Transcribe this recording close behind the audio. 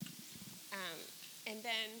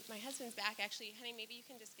And my husband's back, actually. Honey, maybe you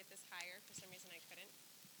can just get this higher. For some reason, I couldn't.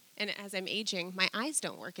 And as I'm aging, my eyes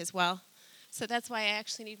don't work as well. So that's why I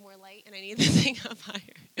actually need more light, and I need the thing up higher.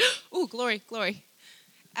 Ooh, glory, glory.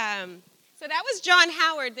 So that was John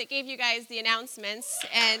Howard that gave you guys the announcements.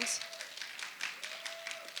 And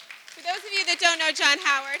for those of you that don't know John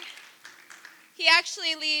Howard, he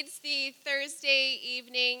actually leads the Thursday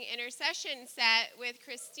evening intercession set with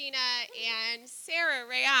Christina and Sarah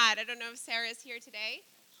Rayad. I don't know if Sarah's here today.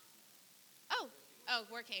 Oh,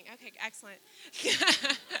 working. Okay, excellent.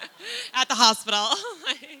 At the hospital.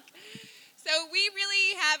 So we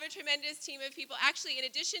really have a tremendous team of people. Actually, in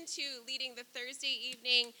addition to leading the Thursday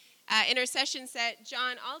evening intercession set,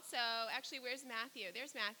 John also, actually, where's Matthew?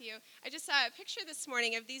 There's Matthew. I just saw a picture this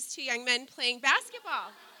morning of these two young men playing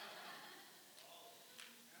basketball.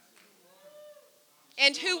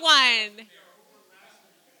 And who won?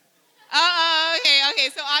 Oh, okay.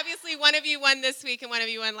 So obviously one of you won this week and one of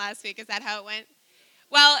you won last week. Is that how it went?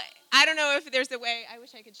 Well, I don't know if there's a way. I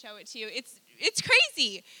wish I could show it to you. It's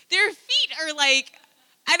crazy. Their feet are like,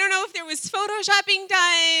 I don't know if there was photoshopping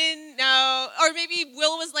done. No. Or maybe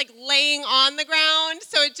Will was like laying on the ground,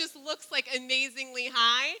 so it just looks like amazingly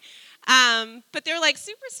high. But they're like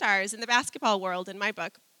superstars in the basketball world in my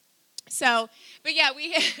book. So, but yeah,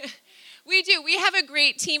 we do. We have a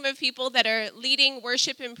great team of people that are leading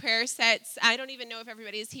worship and prayer sets. I don't even know if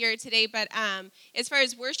everybody's here today, but as far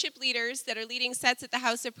as worship leaders that are leading sets at the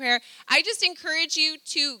House of Prayer, I just encourage you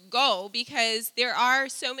to go because there are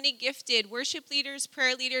so many gifted worship leaders,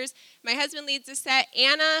 prayer leaders. My husband leads a set.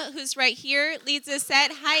 Anna, who's right here, leads a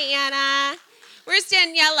set. Hi, Anna. Where's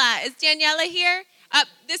Daniela? Is Daniela here?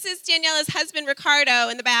 This is Daniela's husband, Ricardo,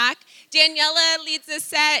 in the back. Daniela leads a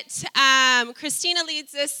set. Christina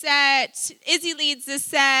leads a set. Izzy leads a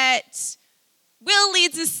set. Will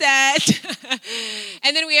leads a set.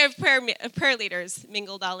 And then we have prayer leaders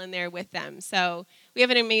mingled all in there with them. So we have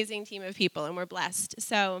an amazing team of people, and we're blessed.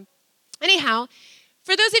 So anyhow,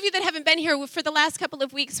 for those of you that haven't been here, for the last couple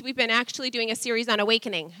of weeks, we've been actually doing a series on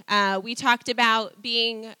awakening. We talked about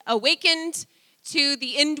being awakened to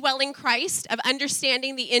the indwelling Christ, of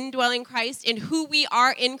understanding the indwelling Christ and who we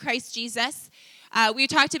are in Christ Jesus. We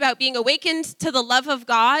talked about being awakened to the love of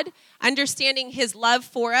God, understanding his love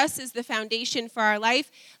for us is the foundation for our life.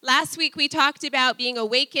 Last week, we talked about being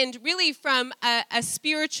awakened really from a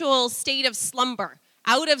spiritual state of slumber,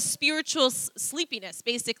 out of spiritual sleepiness,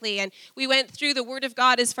 basically. And we went through the Word of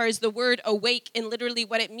God as far as the word awake and literally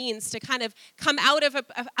what it means to kind of come out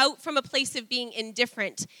from a place of being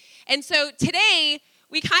indifferent. And so today,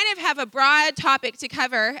 we kind of have a broad topic to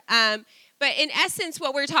cover. But in essence,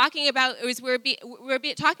 what we're talking about is we're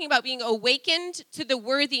talking about being awakened to the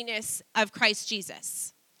worthiness of Christ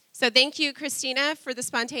Jesus. So thank you, Christina, for the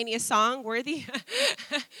spontaneous song, Worthy.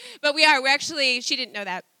 But we're actually, she didn't know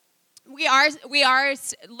that. We are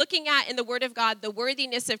looking at in the Word of God the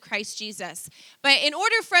worthiness of Christ Jesus. But in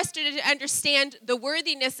order for us to understand the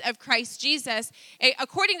worthiness of Christ Jesus,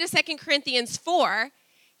 according to 2 Corinthians 4,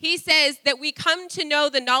 he says that we come to know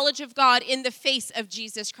the knowledge of God in the face of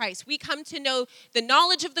Jesus Christ. We come to know the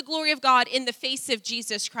knowledge of the glory of God in the face of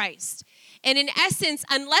Jesus Christ. And in essence,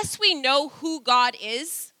 unless we know who God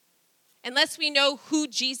is, unless we know who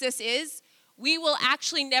Jesus is, we will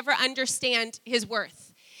actually never understand his worth.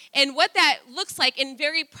 And what that looks like in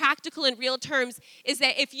very practical and real terms is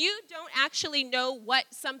that if you don't actually know what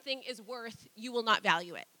something is worth, you will not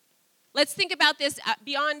value it. Let's think about this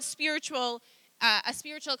beyond a spiritual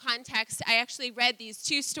context. I actually read these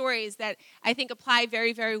two stories that I think apply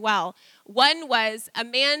very, very well. One was a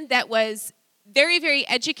man that was very, very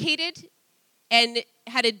educated and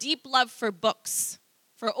had a deep love for books,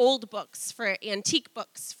 for old books, for antique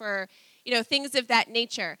books, for things of that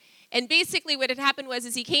nature. And basically what had happened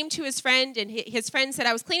was he came to his friend, and his friend said,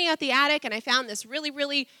 I was cleaning out the attic, and I found this really,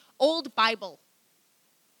 really old Bible.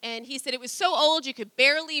 And he said it was so old you could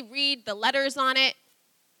barely read the letters on it.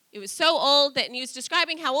 It was so old and he was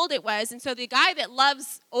describing how old it was. And so the guy that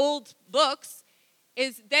loves old books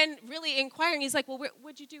is then really inquiring. He's like, well,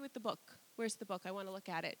 what'd you do with the book? Where's the book? I want to look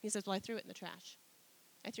at it. He says, well, I threw it in the trash.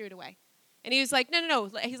 I threw it away. And he was like, no.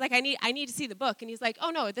 He's like, I need to see the book. And he's like, oh,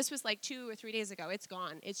 no, this was like 2 or 3 days ago. It's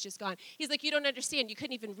gone. It's just gone. He's like, you don't understand. You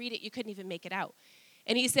couldn't even read it. You couldn't even make it out.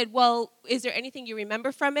 And he said, well, is there anything you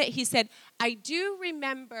remember from it? He said, I do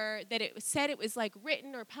remember that it said it was like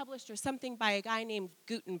written or published or something by a guy named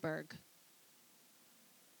Gutenberg.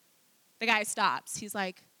 The guy stops. He's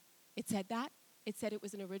like, it said that? It said it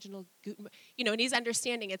was an original Gutenberg. And he's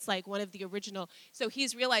understanding it's like one of the original. So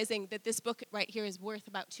he's realizing that this book right here is worth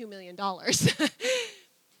about $2 million.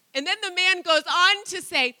 And And then the man goes on to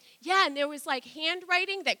say, yeah, and there was like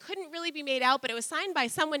handwriting that couldn't really be made out, but it was signed by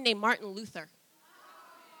someone named Martin Luther.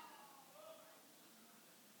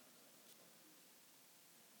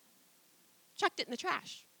 Chucked it in the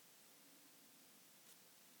trash.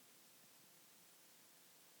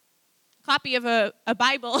 Copy of a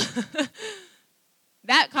Bible,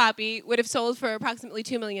 that copy would have sold for approximately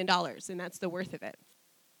 $2 million, and that's the worth of it.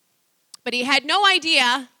 But he had no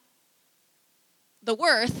idea the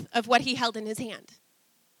worth of what he held in his hand.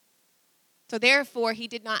 So therefore, he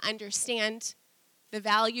did not understand the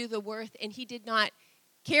value, the worth, and he did not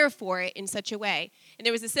care for it in such a way. And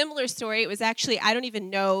there was a similar story. It was actually, I don't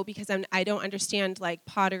even know because I don't understand like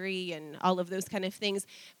pottery and all of those kind of things,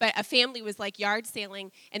 but a family was like yard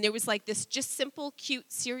sailing, and there was like this just simple,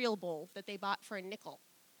 cute cereal bowl that they bought for a nickel.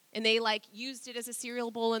 And they like used it as a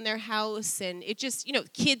cereal bowl in their house, and it just,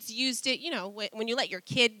 kids used it. When you let your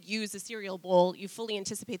kid use a cereal bowl, you fully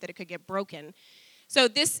anticipate that it could get broken. So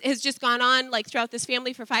this has just gone on like throughout this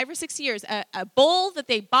family for 5 or 6 years, a bowl that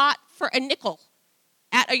they bought for a nickel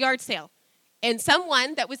at a yard sale. And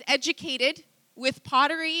someone that was educated with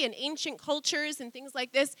pottery and ancient cultures and things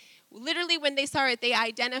like this, literally when they saw it, they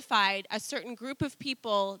identified a certain group of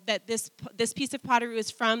people that this piece of pottery was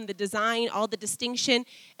from, the design, all the distinction,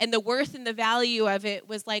 and the worth and the value of it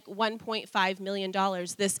was like $1.5 million.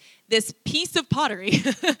 This piece of pottery,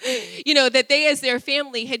 that they as their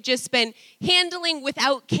family had just been handling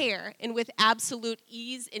without care and with absolute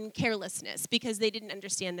ease and carelessness because they didn't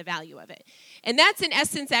understand the value of it. And that's in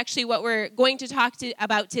essence actually what we're going to talk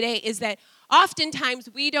about today, is that oftentimes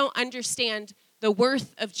we don't understand the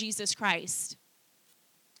worth of Jesus Christ.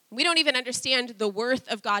 We don't even understand the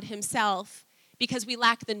worth of God himself because we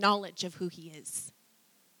lack the knowledge of who he is.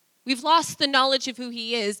 We've lost the knowledge of who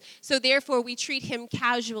he is, so therefore we treat him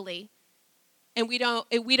casually, and we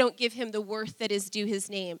don't give him the worth that is due his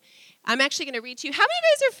name. I'm actually going to read to you. How many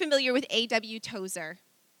of you guys are familiar with A.W. Tozer?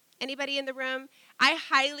 Anybody in the room? I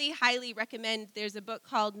highly, highly recommend. There's a book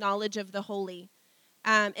called Knowledge of the Holy.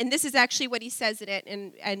 And this is actually what he says in it,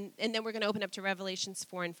 and then we're going to open up to Revelations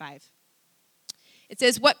 4 and 5. It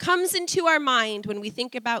says, what comes into our mind when we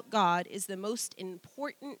think about God is the most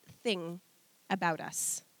important thing about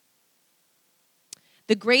us.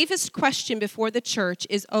 The gravest question before the church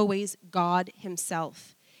is always God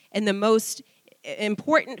himself. And the most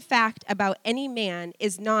important fact about any man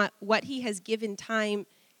is not what he has given time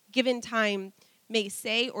may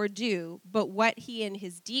say or do, but what he in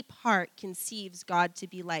his deep heart conceives God to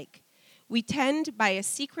be like. We tend by a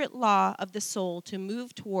secret law of the soul to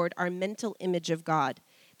move toward our mental image of God.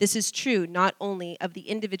 This is true not only of the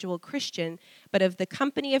individual Christian, but of the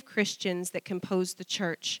company of Christians that compose the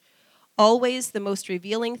church. Always the most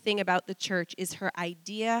revealing thing about the church is her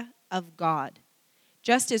idea of God,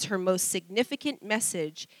 just as her most significant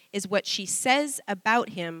message is what she says about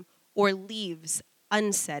him or leaves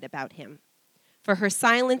unsaid about him. For her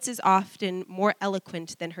silence is often more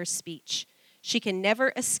eloquent than her speech. She can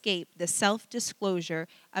never escape the self-disclosure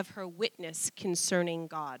of her witness concerning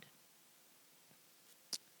God.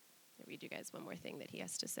 I'll read you guys one more thing that he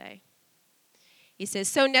has to say. He says,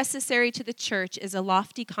 so necessary to the church is a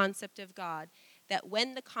lofty concept of God that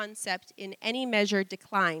when the concept in any measure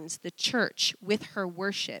declines, the church with her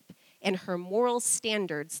worship and her moral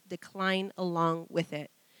standards decline along with it.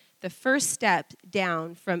 The first step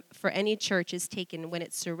down for any church is taken when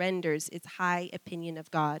it surrenders its high opinion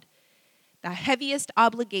of God. The heaviest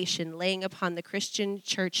obligation laying upon the Christian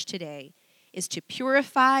church today is to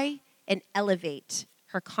purify and elevate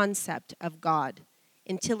her concept of God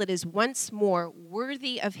until it is once more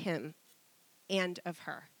worthy of him and of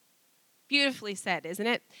her. Beautifully said, isn't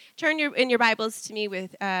it? Turn in your Bibles to me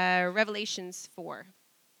with Revelations 4.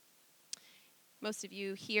 Most of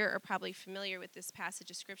you here are probably familiar with this passage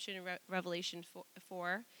of Scripture in Revelation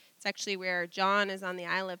 4. It's actually where John is on the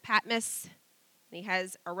Isle of Patmos, and he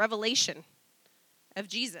has a revelation of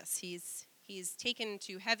Jesus. He's taken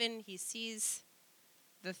to heaven. He sees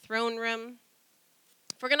the throne room.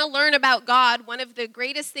 If we're going to learn about God, one of the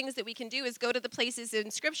greatest things that we can do is go to the places in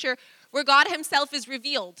Scripture where God himself is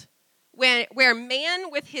revealed, where man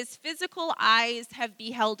with his physical eyes have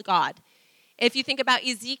beheld God. If you think about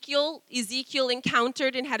Ezekiel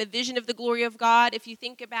encountered and had a vision of the glory of God. If you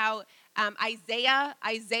think about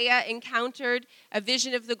Isaiah encountered a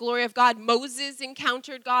vision of the glory of God. Moses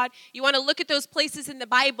encountered God. You want to look at those places in the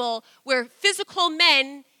Bible where physical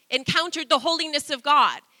men encountered the holiness of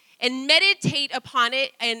God and meditate upon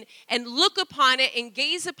it and look upon it and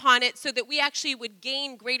gaze upon it so that we actually would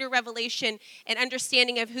gain greater revelation and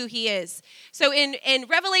understanding of who he is. So in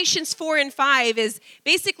Revelations 4 and 5 is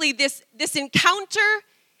basically this encounter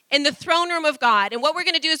in the throne room of God. And what we're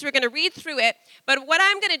going to do is we're going to read through it. But what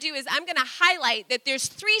I'm going to do is I'm going to highlight that there's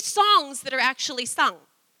 3 songs that are actually sung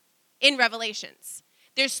in Revelations.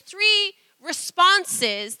 There's 3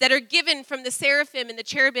 responses that are given from the seraphim and the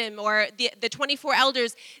cherubim or the 24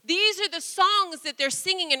 elders. These are the songs that they're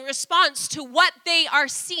singing in response to what they are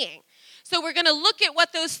seeing. So we're going to look at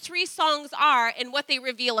what those 3 songs are and what they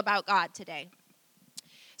reveal about God today.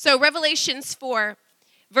 So Revelations 4,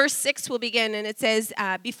 verse 6 will begin, and it says,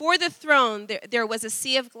 before the throne there was a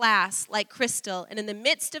sea of glass like crystal, and in the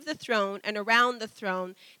midst of the throne and around the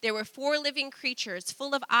throne there were 4 living creatures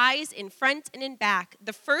full of eyes in front and in back.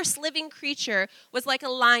 The first living creature was like a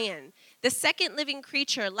lion, the second living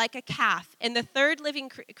creature like a calf, and the third living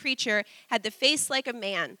creature had the face like a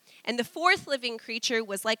man, and the fourth living creature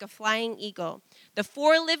was like a flying eagle. The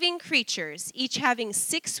 4 living creatures, each having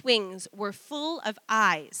 6 wings, were full of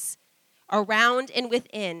eyes around and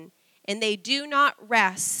within, and they do not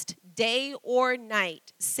rest day or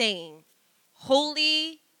night, saying,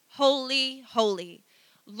 Holy, holy, holy,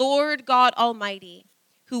 Lord God Almighty,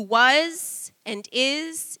 who was and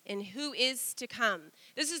who is to come.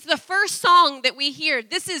 This is the first song that we hear.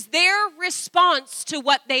 This is their response to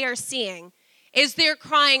what they are seeing, is they're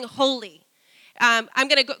crying, holy. I'm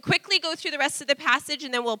going to quickly go through the rest of the passage,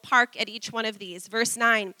 and then we'll park at each one of these. Verse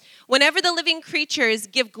 9, whenever the living creatures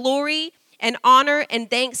give glory and honor and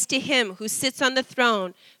thanks to him who sits on the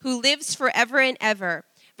throne, who lives forever and ever.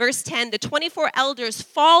 Verse 10, the 24 elders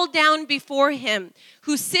fall down before him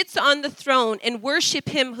who sits on the throne and worship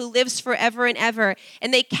him who lives forever and ever.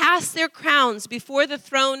 And they cast their crowns before the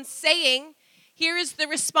throne, saying, here is the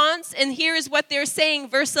response, and here is what they're saying.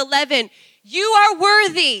 Verse 11, you are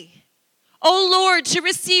worthy, O Lord, to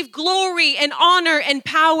receive glory and honor and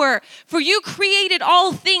power, for you created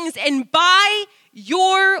all things, and by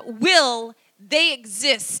your will they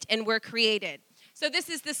exist and were created. So this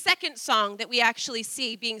is the second song that we actually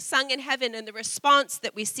see being sung in heaven, and the response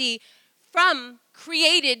that we see from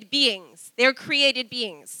created beings. They're created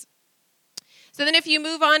beings. So then if you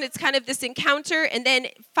move on, it's kind of this encounter. And then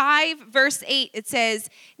 5 verse 8, it says,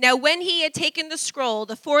 now when he had taken the scroll,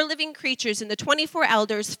 the 4 living creatures and the 24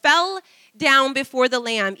 elders fell down before the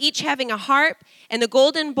Lamb, each having a harp and a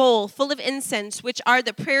golden bowl full of incense, which are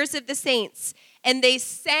the prayers of the saints. And they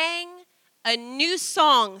sang a new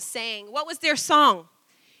song, saying, what was their song?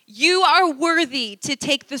 You are worthy to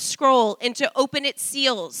take the scroll and to open its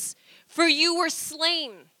seals, for you were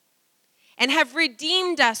slain and have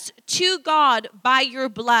redeemed us to God by your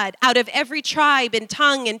blood out of every tribe and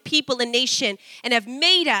tongue and people and nation, and have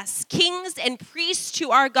made us kings and priests to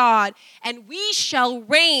our God, and we shall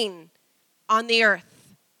reign on the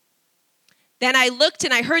earth. Then I looked,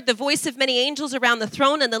 and I heard the voice of many angels around the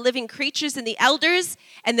throne and the living creatures and the elders,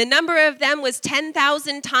 and the number of them was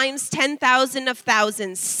 10,000 times 10,000 of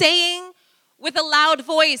thousands, saying with a loud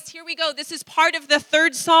voice, here we go, this is part of the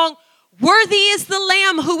third song, worthy is the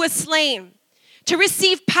Lamb who was slain to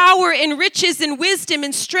receive power and riches and wisdom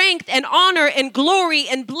and strength and honor and glory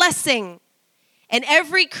and blessing. And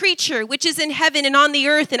every creature which is in heaven and on the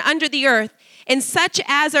earth and under the earth, and such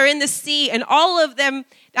as are in the sea, and all of them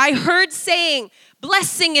I heard saying,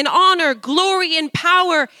 blessing and honor, glory and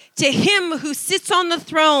power to him who sits on the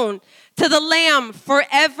throne, to the Lamb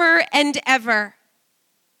forever and ever.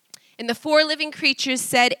 And the 4 living creatures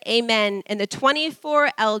said, amen. And the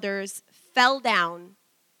 24 elders fell down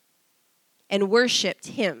and worshiped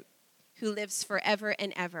him who lives forever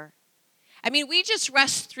and ever. I mean, we just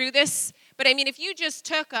rushed through this, but I mean, if you just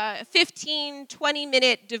took a 15,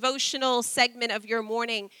 20-minute devotional segment of your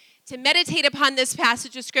morning to meditate upon this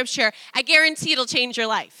passage of Scripture, I guarantee it'll change your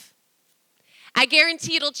life. I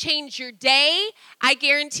guarantee it'll change your day. I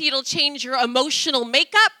guarantee it'll change your emotional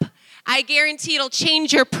makeup. I guarantee it'll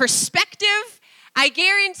change your perspective. I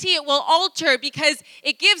guarantee it will alter, because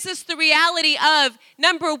it gives us the reality of,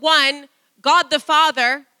 number one, God the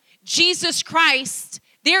Father, Jesus Christ,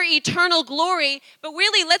 their eternal glory. But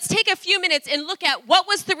really, let's take a few minutes and look at what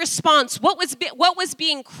was the response, what was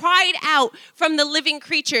being cried out from the living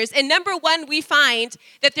creatures. And number one, we find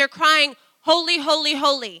that they're crying, holy, holy,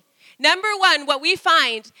 holy. Number one, what we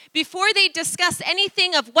find, before they discuss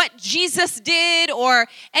anything of what Jesus did or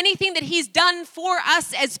anything that he's done for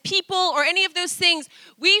us as people or any of those things,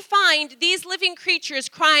 we find these living creatures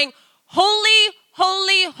crying, holy,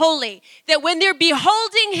 holy, holy. That when they're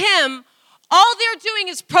beholding him, all they're doing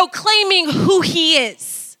is proclaiming who he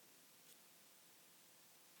is.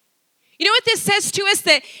 You know what this says to us?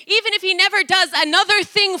 That even if he never does another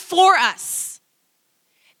thing for us,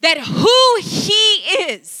 that who he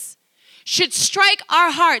is should strike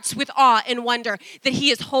our hearts with awe and wonder, that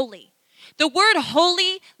he is holy. The word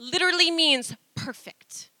holy literally means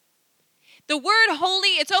perfect. The word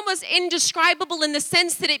holy, it's almost indescribable in the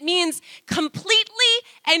sense that it means completely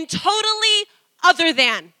and totally other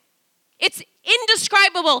than. It's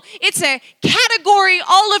indescribable. It's a category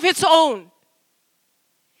all of its own.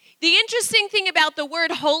 The interesting thing about the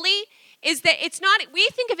word holy is that it's not, we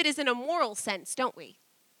think of it as in a moral sense, don't we?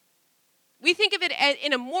 We think of it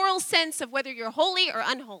in a moral sense of whether you're holy or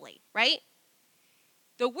unholy, right?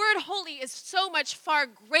 The word holy is so much far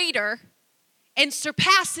greater and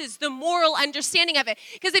surpasses the moral understanding of it.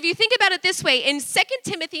 Because if you think about it this way, in 2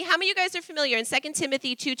 Timothy, how many of you guys are familiar in 2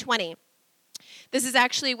 Timothy 2:20? This is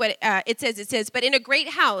actually what it says. It says, but in a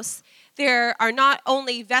great house, there are not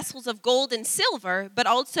only vessels of gold and silver, but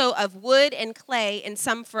also of wood and clay, and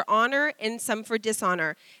some for honor and some for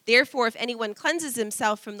dishonor. Therefore, if anyone cleanses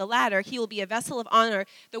himself from the latter, he will be a vessel of honor.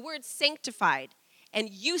 The word sanctified and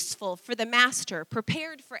useful for the master,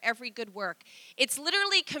 prepared for every good work. It's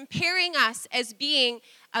literally comparing us as being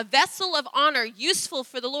a vessel of honor, useful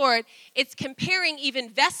for the Lord. It's comparing even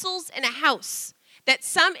vessels in a house. That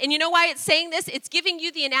some, and you know why it's saying this? It's giving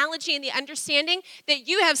you the analogy and the understanding that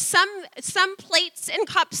you have some plates and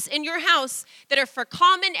cups in your house that are for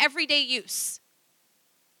common everyday use.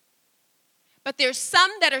 But there's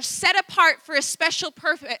some that are set apart for a special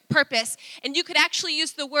purpose, and you could actually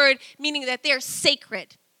use the word meaning that they're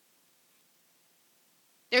sacred.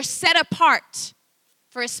 They're set apart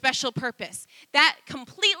for a special purpose. That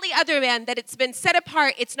completely other than that it's been set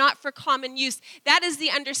apart, it's not for common use. That is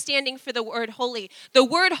the understanding for the word holy. The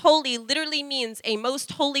word holy literally means a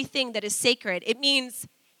most holy thing that is sacred. It means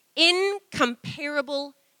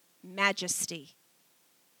incomparable majesty.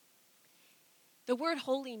 The word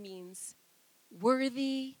holy means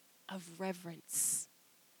worthy of reverence.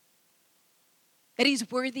 That he's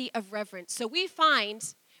worthy of reverence. So we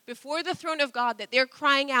find before the throne of God that they're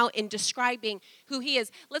crying out and describing who he is.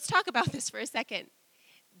 Let's talk about this for a second.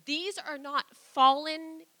 These are not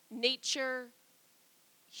fallen nature,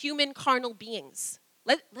 human carnal beings.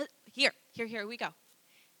 Here we go.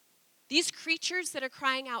 These creatures that are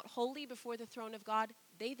crying out holy before the throne of God,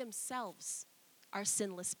 they themselves are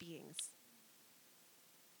sinless beings.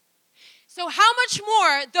 So how much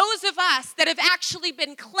more those of us that have actually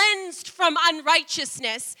been cleansed from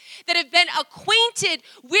unrighteousness, that have been acquainted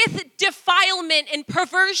with defilement and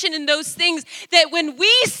perversion and those things, that when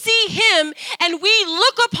we see him and we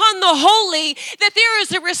look upon the holy, that there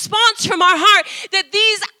is a response from our heart, that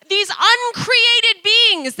these uncreated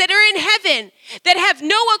beings that are in heaven, that have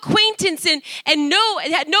no acquaintance and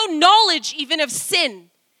no knowledge even of sin,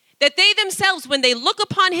 that they themselves, when they look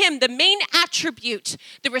upon him, the main attribute,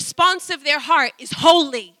 the response of their heart is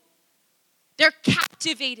holy. They're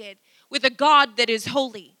captivated with a God that is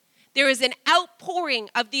holy. There is an outpouring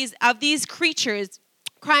of these creatures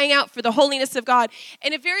crying out for the holiness of God.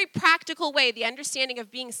 In a very practical way, the understanding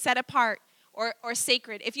of being set apart or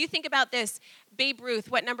sacred. If you think about this, Babe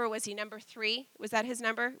Ruth, what number was he? Number 3? Was that his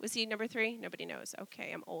number? Was he number 3? Nobody knows.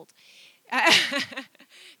 Okay, I'm old. I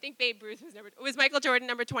think Babe Ruth was Michael Jordan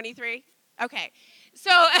number 23? Okay.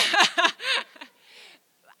 So,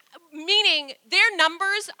 meaning their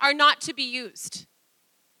numbers are not to be used.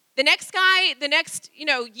 The next guy,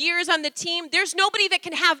 years on the team, there's nobody that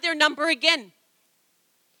can have their number again.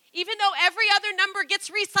 Even though every other number gets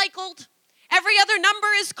recycled, every other number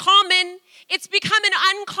is common, it's become an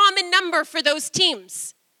uncommon number for those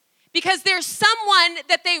teams. Because there's someone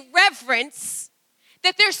that they reverence,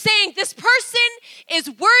 that they're saying this person is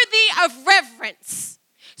worthy of reverence.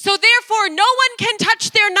 So therefore, no one can touch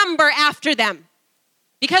their number after them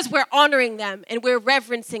because we're honoring them and we're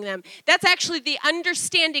reverencing them. That's actually the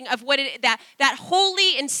understanding of what that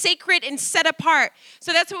holy and sacred and set apart.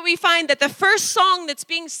 So that's what we find, that the first song that's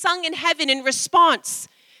being sung in heaven in response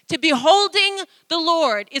to beholding the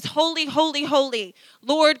Lord is holy, holy, holy,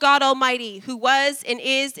 Lord God Almighty, who was and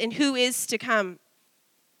who is to come.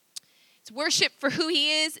 It's worship for who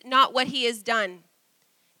he is, not what he has done.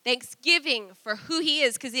 Thanksgiving for who he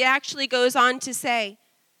is, because he actually goes on to say,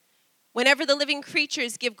 whenever the living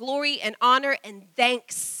creatures give glory and honor and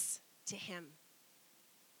thanks to him.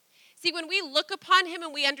 See, when we look upon him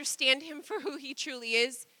and we understand him for who he truly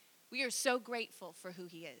is, we are so grateful for who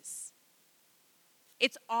he is.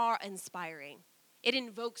 It's awe-inspiring. It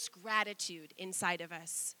invokes gratitude inside of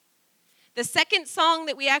us. The second song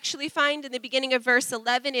that we actually find in the beginning of verse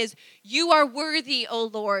 11 is, you are worthy, O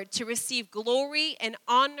Lord, to receive glory and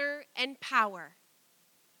honor and power.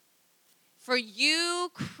 For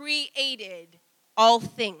you created all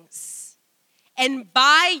things, and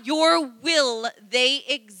by your will they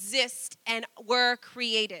exist and were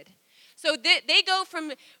created. So they go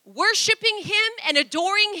from worshiping him and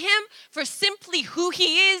adoring him for simply who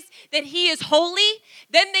he is, that he is holy.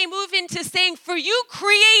 Then they move into saying, for you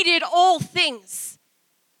created all things.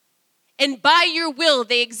 And by your will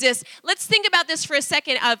they exist. Let's think about this for a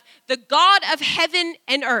second of the God of heaven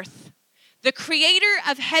and earth. The creator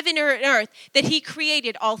of heaven and earth, that he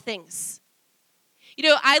created all things. You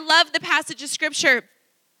know, I love the passage of scripture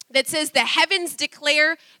that says the heavens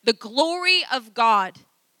declare the glory of God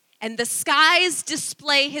and the skies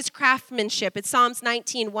display his craftsmanship. It's Psalms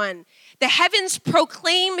 19:1. The heavens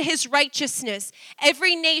proclaim his righteousness.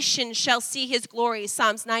 Every nation shall see his glory.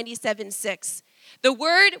 Psalms 97:6. The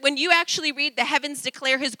word, when you actually read the heavens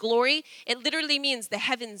declare his glory, it literally means the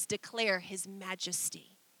heavens declare his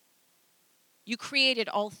majesty. You created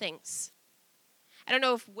all things. I don't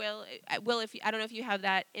know if I don't know if you have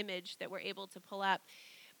that image that we're able to pull up.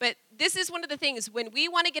 But this is one of the things, when we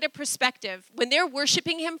want to get a perspective, when they're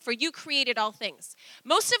worshiping him, for you created all things.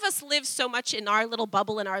 Most of us live so much in our little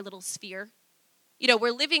bubble, in our little sphere. You know,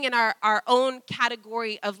 we're living in our own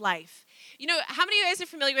category of life. You know, how many of you guys are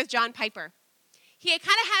familiar with John Piper? He kind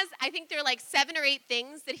of has, I think there are like 7 or 8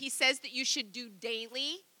 things that he says that you should do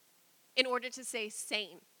daily in order to stay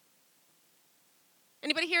sane.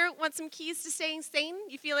 Anybody here want some keys to staying sane?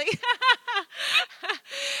 You feel like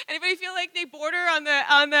anybody feel like they border on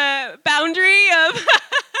the boundary of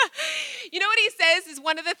You know what he says is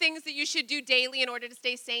one of the things that you should do daily in order to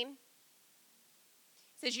stay sane?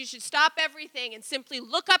 He says you should stop everything and simply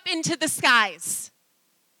look up into the skies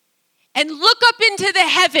and look up into the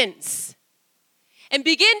heavens and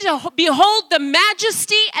begin to behold the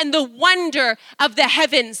majesty and the wonder of the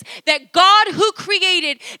heavens, that God who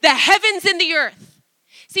created the heavens and the earth.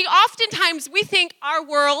 See, oftentimes we think our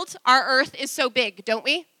world, our earth is so big, don't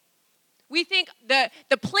we? We think the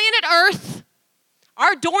planet Earth,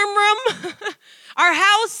 our dorm room, our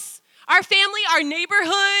house, our family, our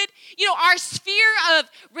neighborhood, you know, our sphere of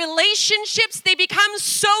relationships, they become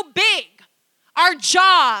so big. Our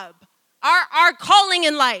job, our calling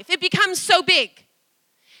in life, it becomes so big.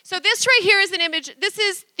 So this right here is an image. This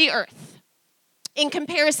is the earth. In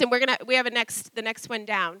comparison, we have the next one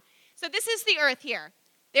down. So this is the earth here.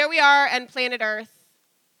 There we are on planet Earth.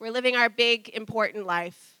 We're living our big, important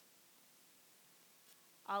life.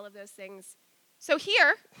 All of those things. So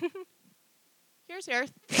here, here's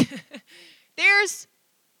Earth. There's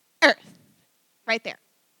Earth, right there.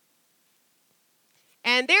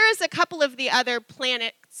 And there's a couple of the other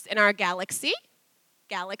planets in our galaxy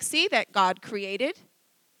that God created.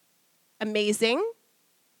 Amazing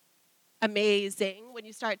when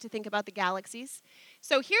you start to think about the galaxies.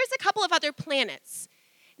 So here's a couple of other planets.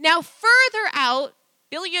 Now, further out,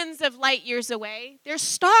 billions of light years away, there's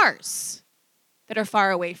stars that are far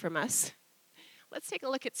away from us. Let's take a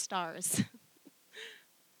look at stars.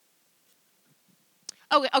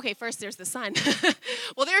 Oh, okay, first there's the sun.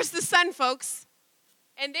 Well, there's the sun, folks.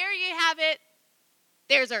 And there you have it.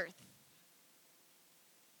 There's Earth.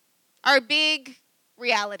 Our big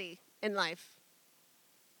reality in life.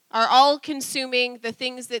 Our all-consuming, the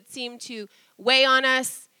things that seem to weigh on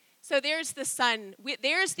us. So there's the sun.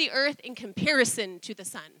 There's the earth in comparison to the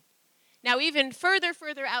sun. Now, even further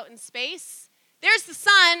out in space, there's the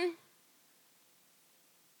sun.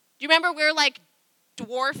 Do you remember we're like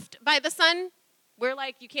dwarfed by the sun? We're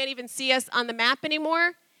like, you can't even see us on the map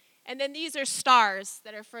anymore. And then these are stars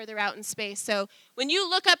that are further out in space. So when you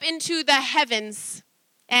look up into the heavens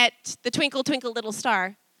at the twinkle, twinkle, little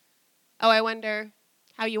star, oh, I wonder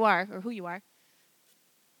how you are or who you are.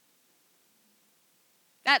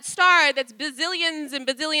 That star that's bazillions and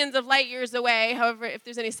bazillions of light years away, however, if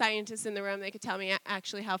there's any scientists in the room, they could tell me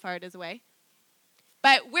actually how far it is away.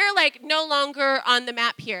 But we're like no longer on the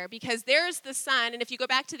map here because there's the sun, and if you go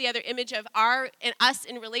back to the other image of us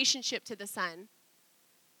in relationship to the sun,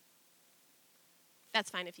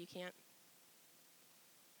 that's fine if you can't.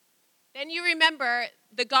 Then you remember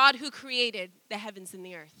the God who created the heavens and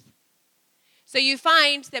the earth. So you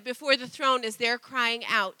find that before the throne is there crying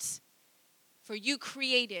out, for you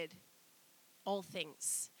created all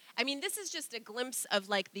things. I mean, this is just a glimpse of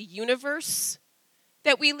like the universe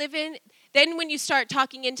that we live in. Then when you start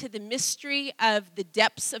talking into the mystery of the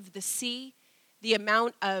depths of the sea, the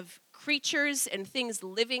amount of creatures and things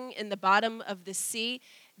living in the bottom of the sea,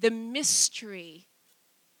 the mystery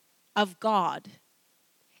of God.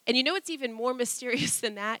 And you know what's even more mysterious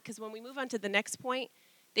than that? Because when we move on to the next point,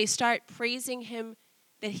 they start praising him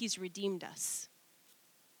that he's redeemed us.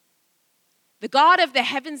 The God of the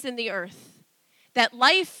heavens and the earth, that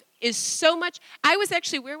life is so much.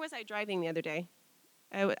 Where was I driving the other day?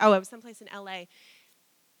 I was someplace in LA.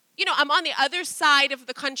 I'm on the other side of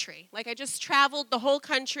the country. Like I just traveled the whole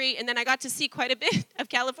country, and then I got to see quite a bit of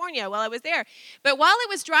California while I was there. But while I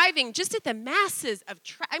was driving, just at the masses of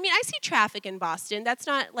I see traffic in Boston. That's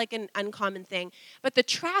not like an uncommon thing. But the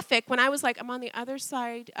traffic, when I was like, I'm on the other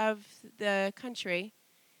side of the country,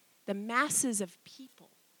 the masses of people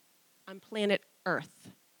on planet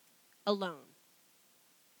Earth alone.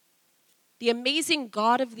 The amazing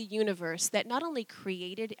God of the universe that not only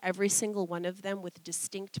created every single one of them with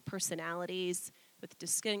distinct personalities, with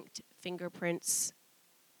distinct fingerprints,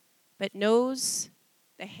 but knows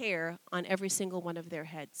the hair on every single one of their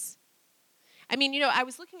heads. I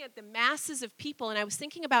was looking at the masses of people, and I was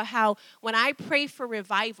thinking about how when I pray for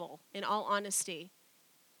revival, in all honesty,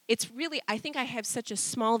 it's really, I think I have such a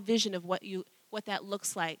small vision of what that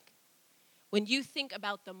looks like. When you think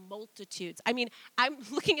about the multitudes, I'm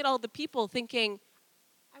looking at all the people thinking,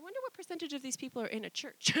 I wonder what percentage of these people are in a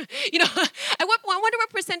church. I wonder what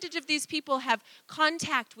percentage of these people have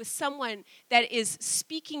contact with someone that is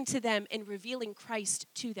speaking to them and revealing Christ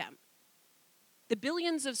to them. The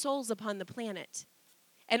billions of souls upon the planet.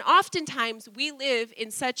 And oftentimes we live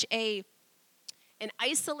in such an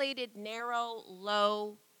isolated, narrow,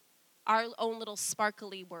 low, our own little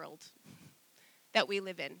sparkly world that we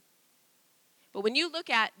live in. But when you look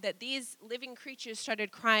at that these living creatures started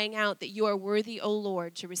crying out that you are worthy, O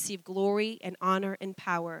Lord, to receive glory and honor and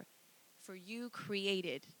power, for you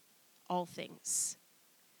created all things.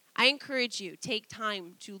 I encourage you, take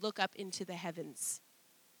time to look up into the heavens.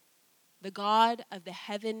 The God of the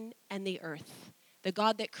heaven and the earth, the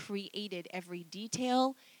God that created every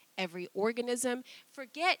detail, every organism.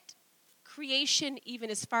 Forget creation even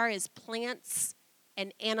as far as plants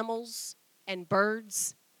and animals and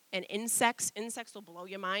birds and insects. Insects will blow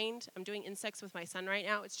your mind. I'm doing insects with my son right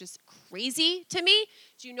now. It's just crazy to me.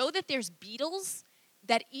 Do you know that there's beetles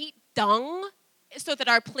that eat dung so that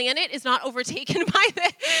our planet is not overtaken by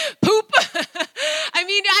the poop?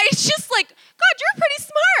 It's just like, God, you're pretty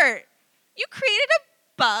smart. You created a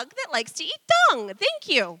bug that likes to eat dung. Thank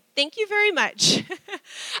you. Thank you very much.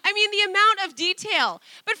 The amount of detail.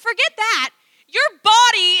 But forget that. Your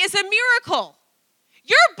body is a miracle.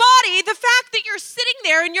 Your body, the fact that you're sitting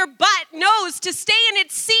there and your butt knows to stay in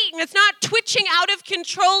its seat and it's not twitching out of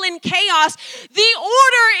control in chaos, the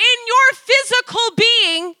order in your physical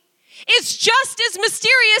being is just as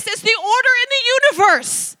mysterious as the order in the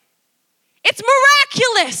universe. It's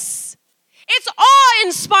miraculous. It's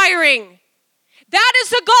awe-inspiring. That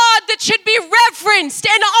is a God that should be reverenced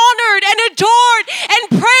and honored and adored and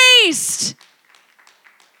praised.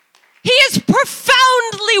 He is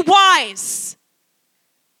profoundly wise.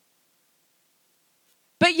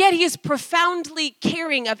 But yet he is profoundly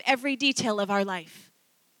caring of every detail of our life.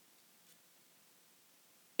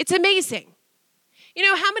 It's amazing.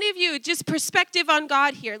 How many of you, just perspective on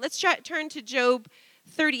God here, let's turn to Job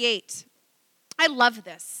 38. I love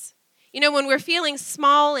this. When we're feeling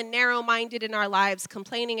small and narrow-minded in our lives,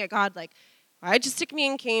 complaining at God like, why just stick me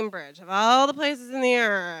in Cambridge of all the places in the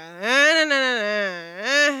earth?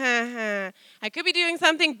 I could be doing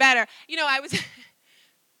something better.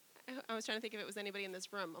 I was trying to think if it was anybody in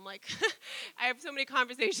this room. I'm like, I have so many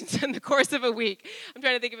conversations in the course of a week. I'm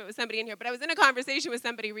trying to think if it was somebody in here. But I was in a conversation with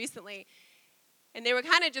somebody recently, and they were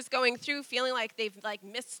kind of just going through feeling like they've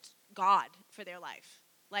missed God for their life.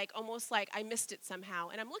 Almost like I missed it somehow.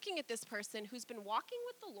 And I'm looking at this person who's been walking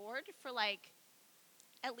with the Lord for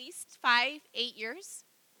at least 5-8 years.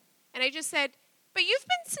 And I just said, but you've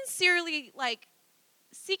been sincerely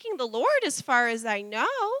seeking the Lord as far as I know.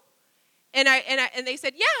 And they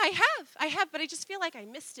said, yeah, I have, but I just feel like I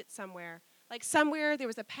missed it somewhere. Somewhere there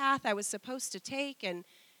was a path I was supposed to take, and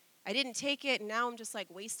I didn't take it, and now I'm just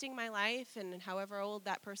wasting my life, and however old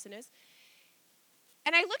that person is.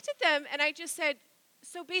 And I looked at them, and I just said,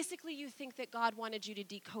 so basically you think that God wanted you to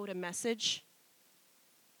decode a message?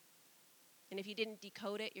 And if you didn't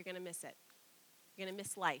decode it, you're going to miss it. You're going to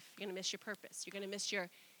miss life. You're going to miss your purpose. You're going to miss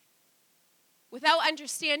without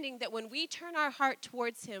understanding that when we turn our heart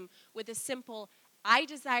towards him with a simple, I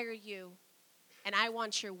desire you and I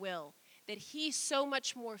want your will, that he so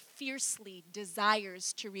much more fiercely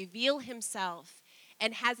desires to reveal himself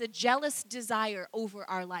and has a jealous desire over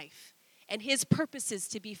our life and his purposes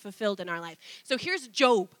to be fulfilled in our life. So here's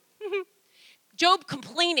Job. Job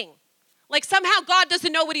complaining. Somehow God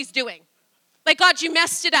doesn't know what he's doing. God, you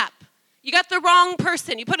messed it up. You got the wrong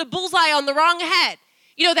person. You put a bullseye on the wrong head.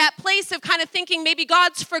 That place of kind of thinking maybe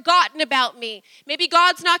God's forgotten about me. Maybe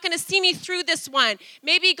God's not going to see me through this one.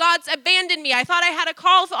 Maybe God's abandoned me. I thought I had a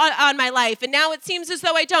call on my life, and now it seems as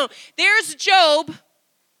though I don't. There's Job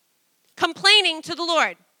complaining to the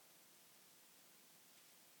Lord.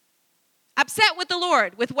 upset with the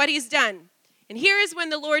Lord, with what he's done. And here is when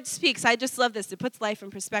the Lord speaks. I just love this. It puts life in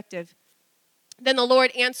perspective. Then the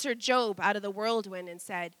Lord answered Job out of the whirlwind and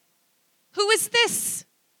said, "Who is this?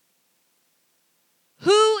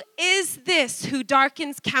 Who is this who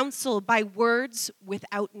darkens counsel by words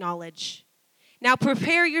without knowledge? Now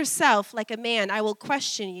prepare yourself like a man. I will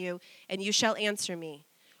question you, and you shall answer me.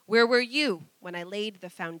 Where were you when I laid the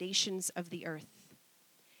foundations of the earth?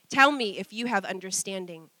 Tell me if you have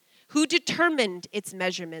understanding. Who determined its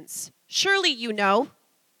measurements? Surely you know.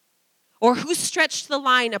 Or who stretched the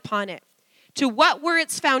line upon it? To what were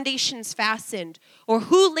its foundations fastened? Or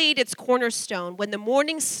who laid its cornerstone when the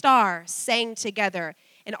morning star sang together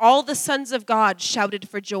and all the sons of God shouted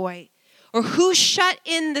for joy? Or who shut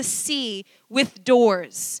in the sea with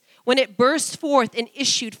doors when it burst forth and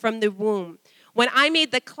issued from the womb? When I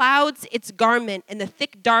made the clouds its garment and the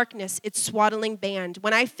thick darkness its swaddling band,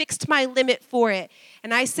 when I fixed my limit for it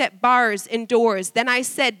and I set bars and doors, then I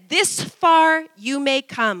said, this far you may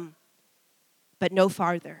come, but no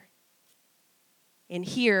farther. And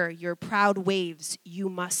here your proud waves you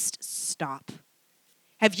must stop.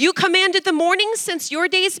 Have you commanded the morning since your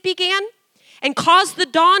days began, and caused the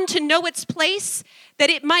dawn to know its place, that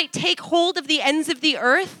it might take hold of the ends of the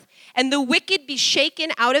earth, and the wicked be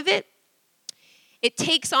shaken out of it? It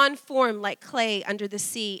takes on form like clay under the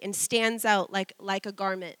sea, and stands out like a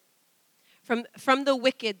garment. From the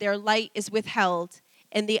wicked their light is withheld,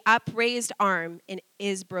 and the upraised arm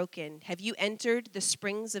is broken. Have you entered the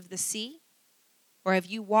springs of the sea? Or have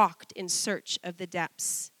you walked in search of the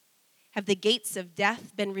depths? Have the gates of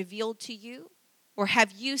death been revealed to you? Or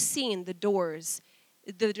have you seen the doors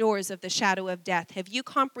of the shadow of death? Have you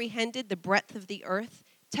comprehended the breadth of the earth?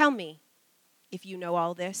 Tell me, if you know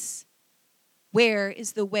all this. Where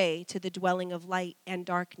is the way to the dwelling of light and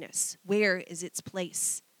darkness? Where is its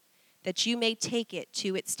place? That you may take it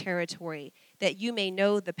to its territory, that you may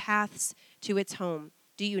know the paths to its home.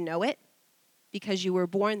 Do you know it? Because you were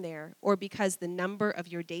born there, or because the number of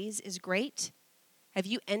your days is great? Have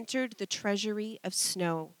you entered the treasury of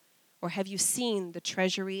snow, or have you seen the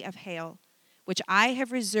treasury of hail, which I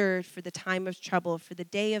have reserved for the time of trouble, for the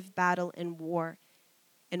day of battle and war?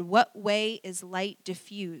 And what way is light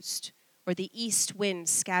diffused, or the east wind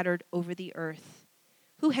scattered over the earth?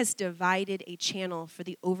 Who has divided a channel for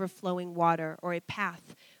the overflowing water, or a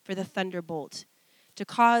path for the thunderbolt? To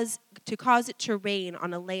cause it to rain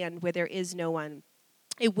on a land where there is no one,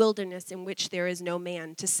 a wilderness in which there is no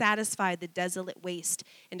man, to satisfy the desolate waste,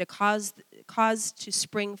 and to cause to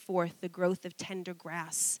spring forth the growth of tender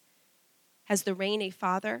grass. Has the rain a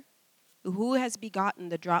father? Who has begotten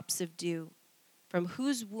the drops of dew? From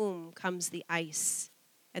whose womb comes the ice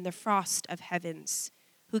and the frost of heavens?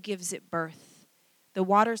 Who gives it birth? The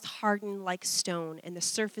waters harden like stone, and the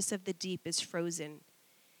surface of the deep is frozen.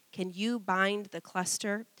 Can you bind the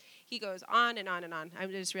cluster? He goes on and on and on. I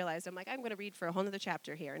just realized, I'm going to read for a whole other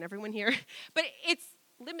chapter here, and everyone here. But it's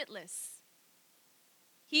limitless.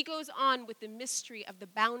 He goes on with the mystery of the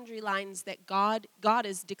boundary lines that God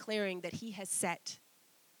is declaring that he has set,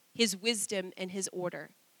 his wisdom and his order.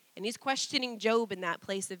 And he's questioning Job in that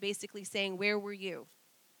place of basically saying, where were you?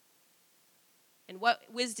 And what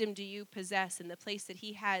wisdom do you possess in the place that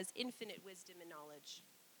he has infinite wisdom and knowledge?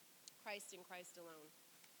 Christ and Christ alone.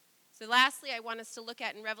 So lastly, I want us to look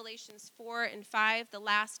at in Revelations 4 and 5, the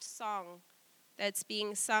last song that's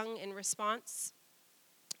being sung in response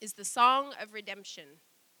is the Song of Redemption.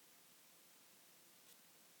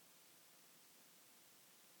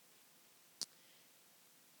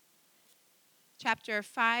 Chapter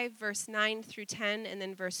 5, verse 9 through 10, and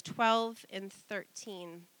then verse 12 and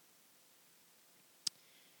 13.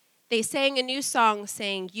 They sang a new song,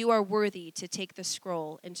 saying, "You are worthy to take the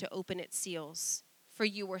scroll and to open its seals. For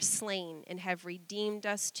you were slain and have redeemed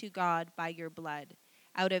us to God by your blood,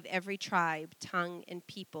 out of every tribe, tongue, and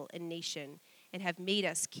people and nation, and have made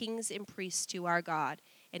us kings and priests to our God,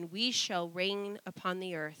 and we shall reign upon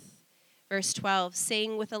the earth." Verse 12,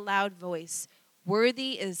 saying with a loud voice,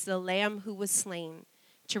 "Worthy is the Lamb who was slain,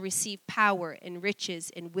 to receive power and riches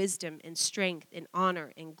and wisdom and strength and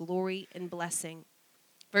honor and glory and blessing."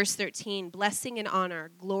 Verse 13, blessing and honor,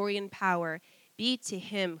 glory and power be to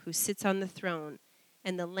him who sits on the throne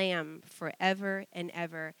and the Lamb forever and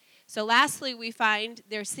ever. So lastly, we find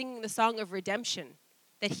they're singing the song of redemption,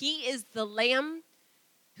 that he is the Lamb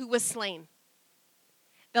who was slain.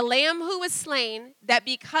 The Lamb who was slain, that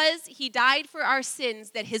because he died for our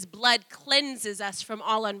sins, that his blood cleanses us from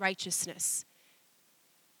all unrighteousness.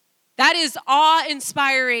 That is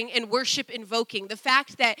awe-inspiring and worship-invoking. The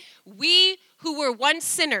fact that we who were once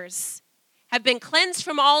sinners have been cleansed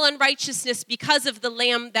from all unrighteousness because of the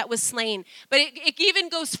lamb that was slain. But it even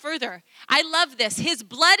goes further. I love this. His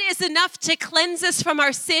blood is enough to cleanse us from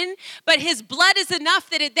our sin, but his blood is enough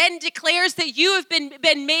that it then declares that you have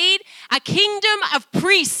been made a kingdom of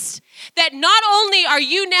priests. That not only are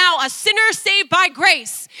you now a sinner saved by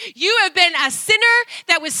grace, you have been a sinner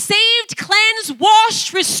that was saved, cleansed,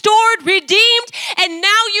 washed, restored, redeemed, and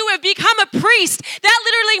now you have become a priest. That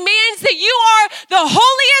literally means that you are the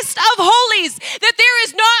holiest of holies, that there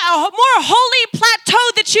is not a more holy plateau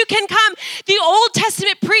that you can come. The Old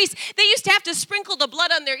Testament priests, they used to have to sprinkle the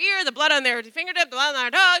blood on their ear, the blood on their fingertip, the blood on their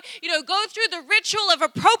dog, go through the ritual of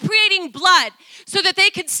appropriating blood so that they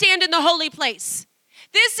could stand in the holy place.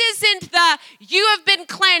 This isn't you have been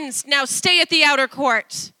cleansed, now stay at the outer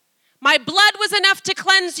court. My blood was enough to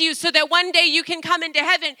cleanse you so that one day you can come into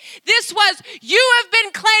heaven. This was, you have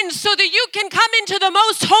been cleansed so that you can come into the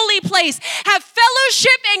most holy place, have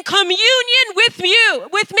fellowship and communion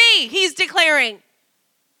with me, he's declaring.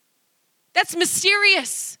 That's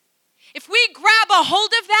mysterious. If we grab a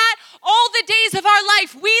hold of that, all the days of our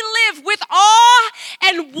life, we live with awe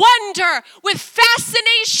and wonder, with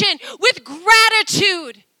fascination, with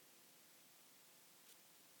gratitude.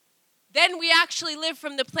 Then we actually live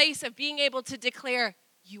from the place of being able to declare,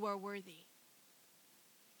 you are worthy.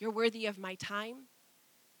 You're worthy of my time.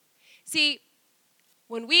 See,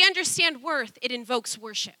 when we understand worth, it invokes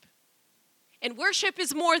worship. And worship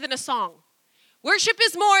is more than a song. Worship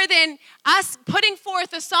is more than us putting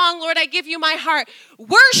forth a song, Lord, I give you my heart.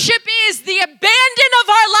 Worship is the abandon of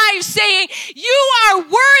our lives saying, you are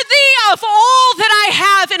worthy of all that I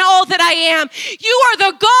have and all that I am. You are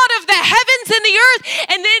the God of the heavens and the earth.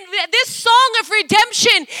 And then this song of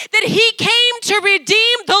redemption, that he came to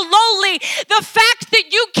redeem the lowly. The fact that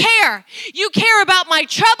you care. You care about my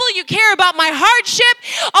trouble. You care about my hardship.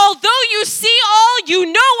 Although you see all,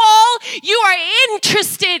 you know all, you are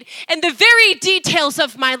interested in the very details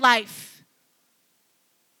of my life.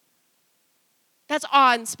 That's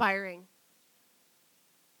awe-inspiring.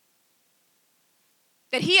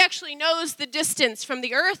 That he actually knows the distance from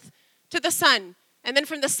the earth to the sun, and then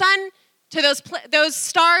from the sun to those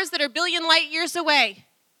stars that are billion light years away.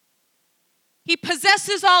 He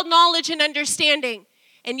possesses all knowledge and understanding,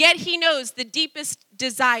 and yet he knows the deepest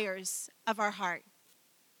desires of our heart.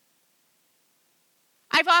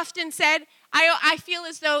 I've often said, I feel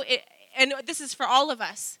as though and this is for all of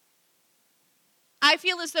us, I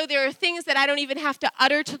feel as though there are things that I don't even have to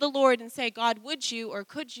utter to the Lord and say, God, would you or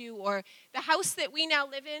could you? Or the house that we now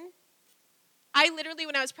live in, I literally,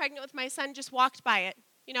 when I was pregnant with my son, just walked by it.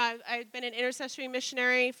 I've been an intercessory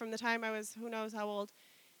missionary from the time I was who knows how old.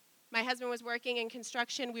 My husband was working in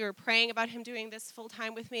construction. We were praying about him doing this full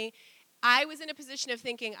time with me. I was in a position of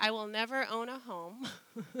thinking, I will never own a home.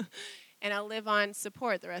 And I'll live on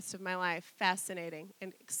support the rest of my life. Fascinating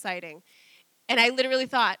and exciting. And I literally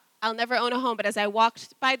thought, I'll never own a home. But as I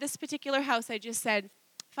walked by this particular house, I just said,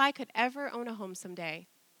 if I could ever own a home someday,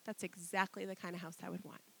 that's exactly the kind of house I would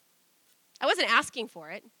want. I wasn't asking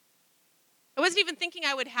for it. I wasn't even thinking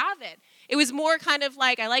I would have it. It was more kind of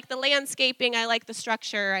like, I like the landscaping, I like the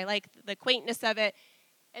structure, I like the quaintness of it.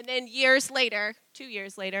 And then 2 years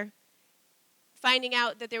later, finding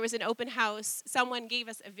out that there was an open house, someone gave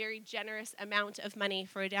us a very generous amount of money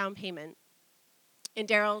for a down payment. And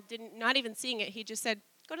Daryl, not even seeing it, he just said,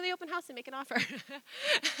 go to the open house and make an offer.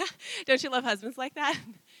 Don't you love husbands like that?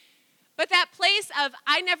 But that place of,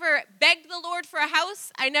 I never begged the Lord for a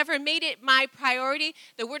house. I never made it my priority.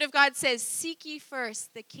 The Word of God says, seek ye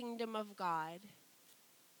first the kingdom of God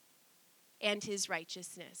and his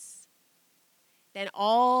righteousness. Then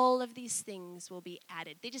all of these things will be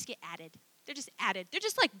added. They just get added. They're just added. They're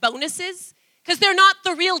just like bonuses because they're not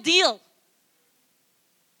the real deal.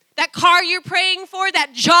 That car you're praying for,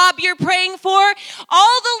 that job you're praying for,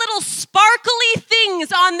 all the little sparkly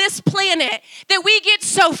things on this planet that we get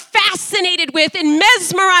so fascinated with and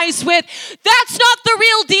mesmerized with, that's not the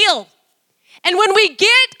real deal. And when we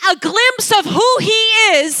get a glimpse of who he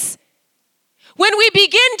is, when we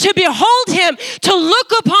begin to behold him, to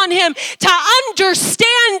look upon him, to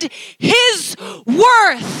understand his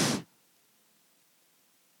worth,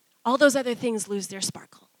 all those other things lose their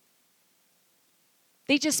sparkle.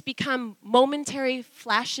 They just become momentary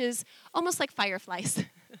flashes, almost like fireflies.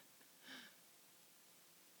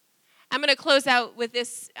 I'm going to close out with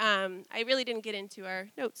this. I really didn't get into our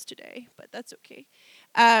notes today, but that's okay.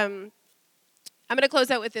 I'm going to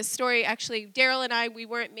close out with this story. Actually, Daryl and I, we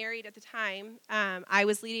weren't married at the time. I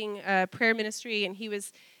was leading a prayer ministry, and he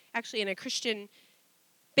was actually in a Christian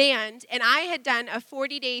band, and I had done a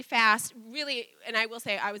 40-day fast, really, and I will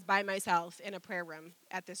say I was by myself in a prayer room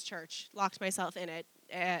at this church, locked myself in it,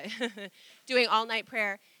 doing all-night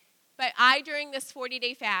prayer. But during this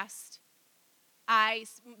 40-day fast,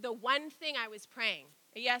 the one thing I was praying,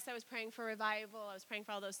 yes, I was praying for revival, I was praying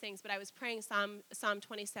for all those things, but I was praying Psalm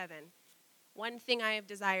 27. One thing I have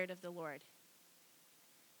desired of the Lord,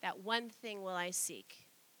 that one thing will I seek,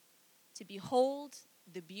 to behold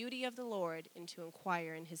the beauty of the Lord and to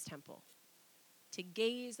inquire in his temple, to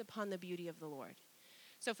gaze upon the beauty of the Lord.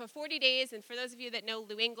 So for 40 days, and for those of you that know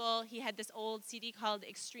Lou Engle, he had this old CD called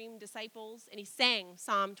Extreme Disciples, and he sang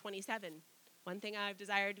Psalm 27. One thing I've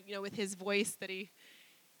desired, with his voice that he...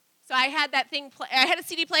 So I had that thing, I had a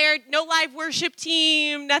CD player, no live worship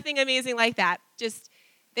team, nothing amazing like that. Just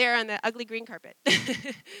there on the ugly green carpet.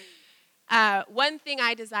 One thing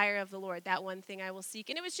I desire of the Lord, that one thing I will seek.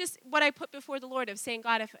 And it was just what I put before the Lord of saying,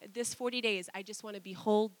 God, if this 40 days, I just want to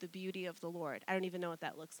behold the beauty of the Lord. I don't even know what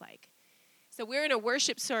that looks like. So we're in a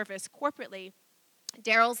worship service corporately.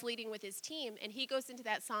 Daryl's leading with his team, and he goes into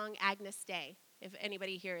that song, Agnus Dei, if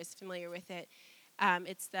anybody here is familiar with it.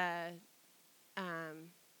 It's the,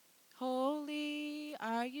 Holy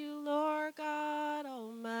are you, Lord God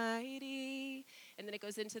Almighty. And then it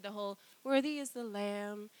goes into the whole, worthy is the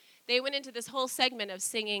Lamb. They went into this whole segment of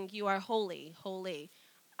singing, you are holy, holy.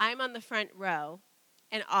 I'm on the front row,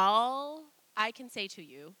 and all I can say to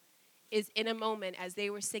you is in a moment as they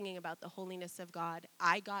were singing about the holiness of God,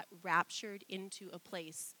 I got raptured into a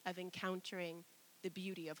place of encountering the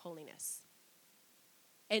beauty of holiness.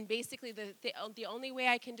 And basically, the only way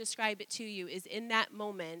I can describe it to you is in that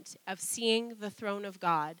moment of seeing the throne of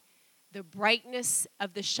God, the brightness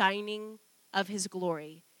of the shining of his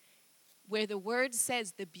glory, where the word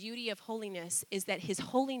says the beauty of holiness is that his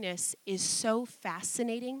holiness is so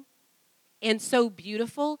fascinating and so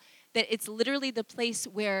beautiful that it's literally the place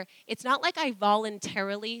where it's not like I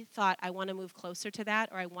voluntarily thought I want to move closer to that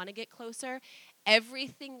or I want to get closer.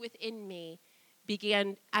 Everything within me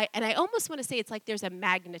began, and I almost want to say it's like there's a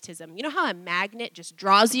magnetism. You know how a magnet just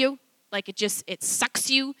draws you? Like it sucks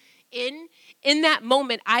you in? In that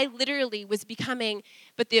moment, I literally was becoming,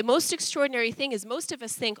 but the most extraordinary thing is most of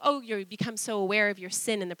us think, oh, you become so aware of your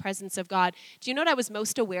sin in the presence of God. Do you know what I was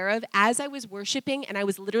most aware of? As I was worshiping and I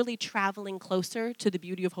was literally traveling closer to the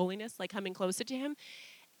beauty of holiness, like coming closer to him,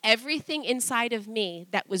 everything inside of me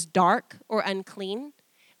that was dark or unclean,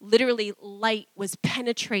 literally light was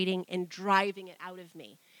penetrating and driving it out of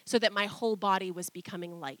me so that my whole body was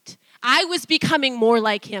becoming light. I was becoming more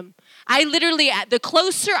like him. I literally, the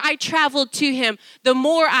closer I traveled to him, the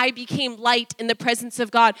more I became light in the presence of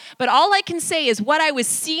God. But all I can say is what I was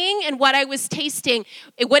seeing and what I was tasting,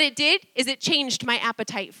 what it did is it changed my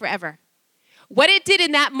appetite forever. What it did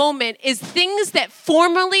in that moment is things that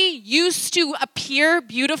formerly used to appear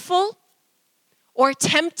beautiful or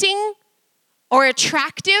tempting or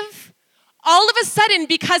attractive, all of a sudden,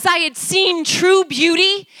 because I had seen true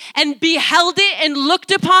beauty and beheld it and looked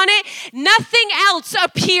upon it, nothing else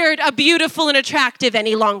appeared beautiful and attractive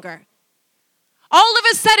any longer. All of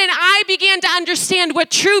a sudden, I began to understand what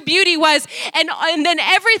true beauty was, and then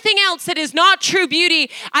everything else that is not true beauty,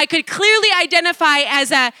 I could clearly identify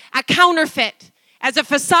as a counterfeit, as a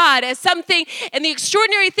facade, as something. And the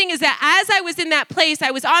extraordinary thing is that as I was in that place,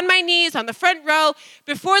 I was on my knees on the front row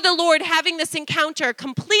before the Lord having this encounter,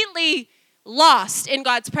 completely lost in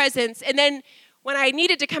God's presence. And then when I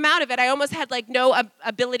needed to come out of it, I almost had no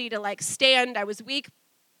ability to stand. I was weak.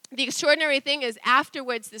 The extraordinary thing is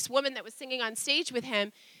afterwards, this woman that was singing on stage with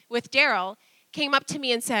him, with Daryl, came up to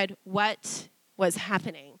me and said, what was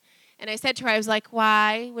happening? And I said to her, I was like,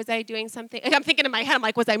 why was I doing something? I'm thinking in my head, I'm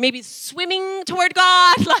like, was I maybe swimming toward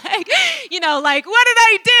God? What did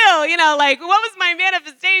I do? What was my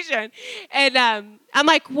manifestation? And I'm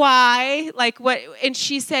like, why? What? And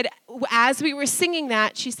she said, as we were singing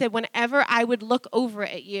that, she said, whenever I would look over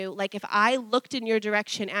at you, if I looked in your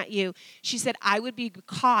direction at you, she said, I would be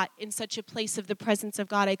caught in such a place of the presence of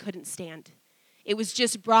God I couldn't stand. It was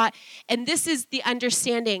just brought, and this is the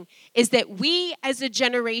understanding, is that we as a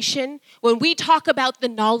generation, when we talk about the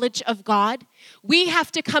knowledge of God, we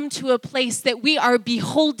have to come to a place that we are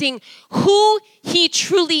beholding who he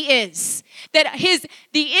truly is. That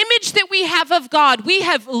the image that we have of God, we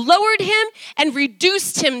have lowered him and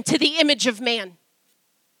reduced him to the image of man.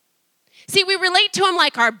 See, we relate to him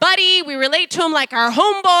like our buddy. We relate to him like our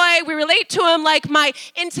homeboy. We relate to him like my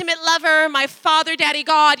intimate lover, my father, daddy,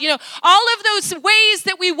 God. All of those ways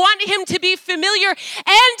that we want him to be familiar,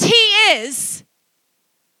 and he is.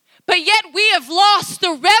 But yet we have lost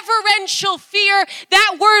the reverential fear.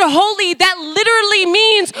 That word holy, that literally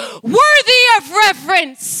means worthy of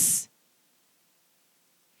reverence.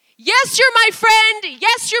 Yes, you're my friend.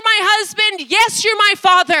 Yes, you're my husband. Yes, you're my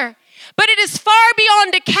father. But it is far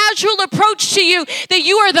beyond a casual approach to you that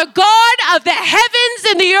you are the God of the heavens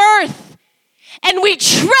and the earth. And we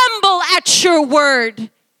tremble at your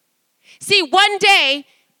word. See, one day,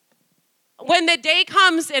 when the day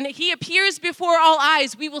comes and he appears before all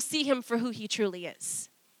eyes, we will see him for who he truly is.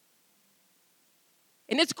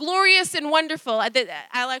 And it's glorious and wonderful.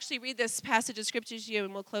 I'll actually read this passage of scripture to you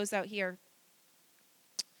and we'll close out here.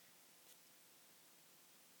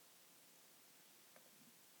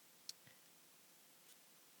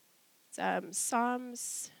 It's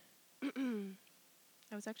Psalms.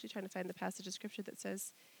 I was actually trying to find the passage of scripture that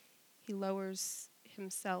says he lowers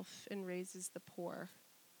himself and raises the poor.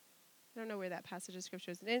 I don't know where that passage of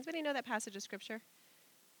scripture is. Does anybody know that passage of scripture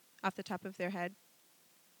off the top of their head?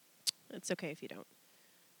 It's okay if you don't.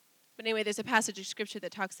 But anyway, there's a passage of scripture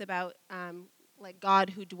that talks about like God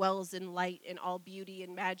who dwells in light and all beauty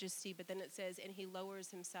and majesty, but then it says, and he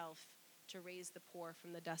lowers himself to raise the poor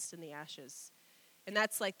from the dust and the ashes. And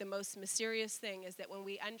that's like the most mysterious thing is that when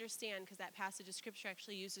we understand, because that passage of scripture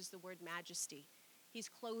actually uses the word majesty, he's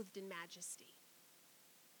clothed in majesty.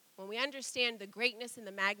 When we understand the greatness and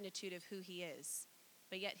the magnitude of who he is,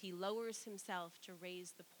 but yet he lowers himself to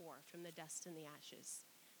raise the poor from the dust and the ashes,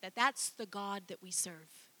 that's the God that we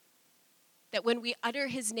serve. That when we utter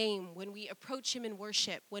his name, when we approach him in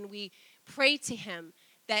worship, when we pray to him,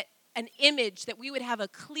 that an image, that we would have a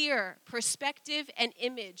clear perspective and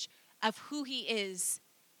image of who he is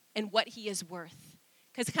and what he is worth.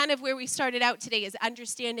 Because kind of where we started out today is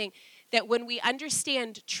understanding that when we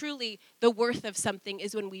understand truly the worth of something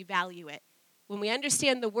is when we value it. When we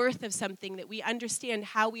understand the worth of something, that we understand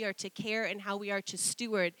how we are to care and how we are to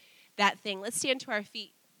steward that thing. Let's stand to our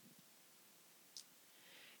feet.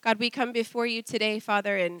 God, we come before you today,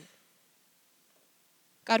 Father, and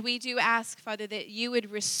God, we do ask, Father, that you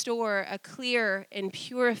would restore a clear and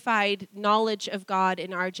purified knowledge of God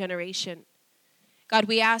in our generation. God,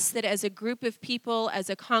 we ask that as a group of people,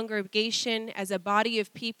 as a congregation, as a body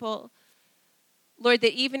of people, Lord,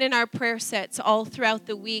 that even in our prayer sets all throughout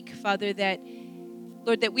the week, Father, that,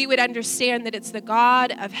 Lord, that we would understand that it's the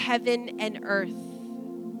God of heaven and earth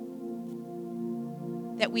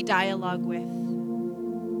that we dialogue with.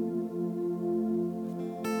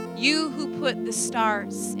 You who put the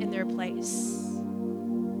stars in their place.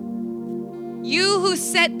 You who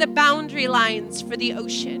set the boundary lines for the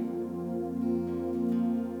ocean.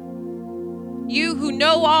 You who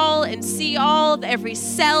know all and see all, every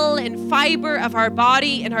cell and fiber of our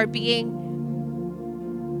body and our being.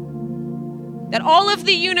 That all of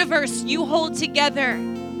the universe you hold together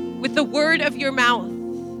with the word of your mouth.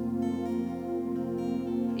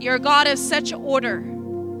 You're a God of such order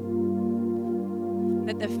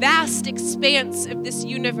that the vast expanse of this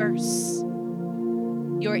universe,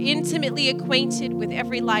 you're intimately acquainted with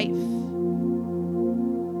every life.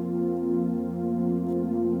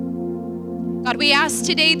 God, we ask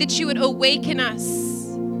today that you would awaken us,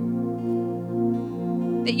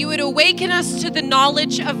 that you would awaken us to the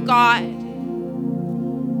knowledge of God.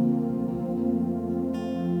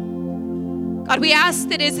 God, we ask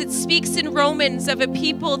that as it speaks in Romans of a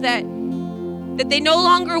people that they no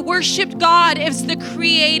longer worshiped God as the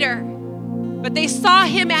creator, but they saw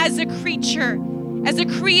him as a creature, as a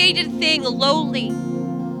created thing, lowly.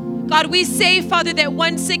 God, we say, Father, that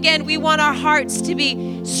once again we want our hearts to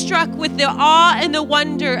be struck with the awe and the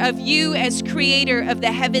wonder of you as creator of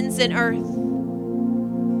the heavens and earth.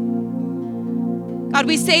 God,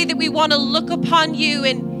 we say that we want to look upon you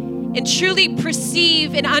and truly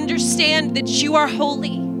perceive and understand that you are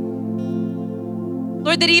holy.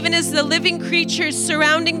 Lord, that even as the living creatures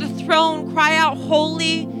surrounding the throne cry out,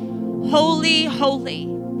 holy, holy, holy.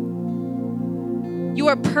 You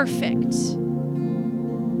are perfect.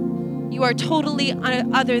 You are totally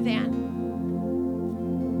other than.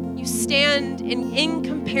 You stand in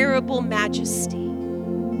incomparable majesty.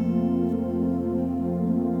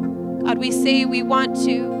 God, we say we want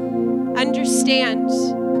to understand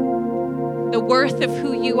the worth of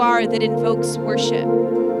who you are that invokes worship.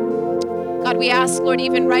 God, we ask, Lord,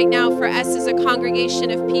 even right now for us as a congregation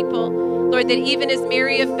of people, Lord, that even as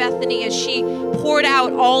Mary of Bethany, as she poured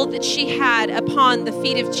out all that she had upon the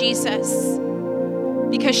feet of Jesus,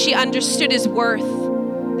 because she understood his worth,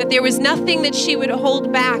 that there was nothing that she would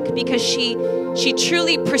hold back because she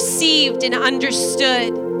truly perceived and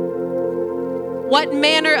understood what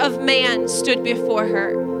manner of man stood before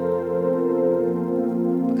her.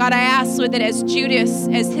 God, I ask, Lord, that as Judas,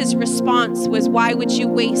 as his response was, why would you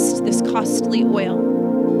waste this costly oil?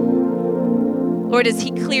 Lord, as he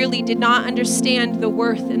clearly did not understand the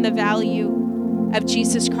worth and the value of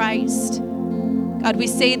Jesus Christ. God, we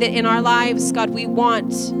say that in our lives, God, we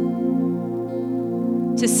want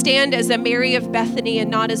to stand as a Mary of Bethany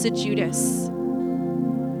and not as a Judas.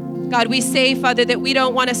 God, we say, Father, that we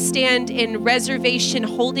don't want to stand in reservation,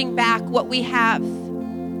 holding back what we have.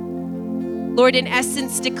 Lord, in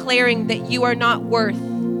essence, declaring that you are not worth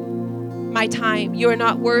my time. You are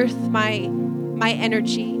not worth my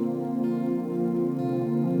energy.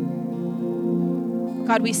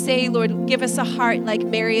 God, we say, Lord, give us a heart like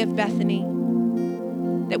Mary of Bethany,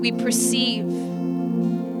 that we perceive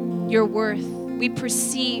your worth. We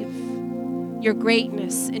perceive your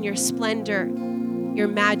greatness and your splendor, your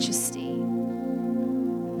majesty.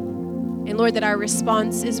 And Lord, that our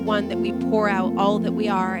response is one that we pour out all that we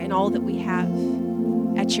are and all that we have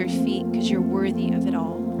at your feet, because you're worthy of it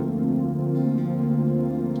all.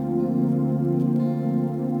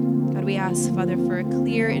 God, we ask, Father, for a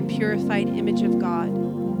clear and purified image of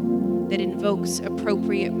God that invokes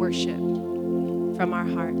appropriate worship from our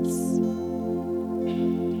hearts.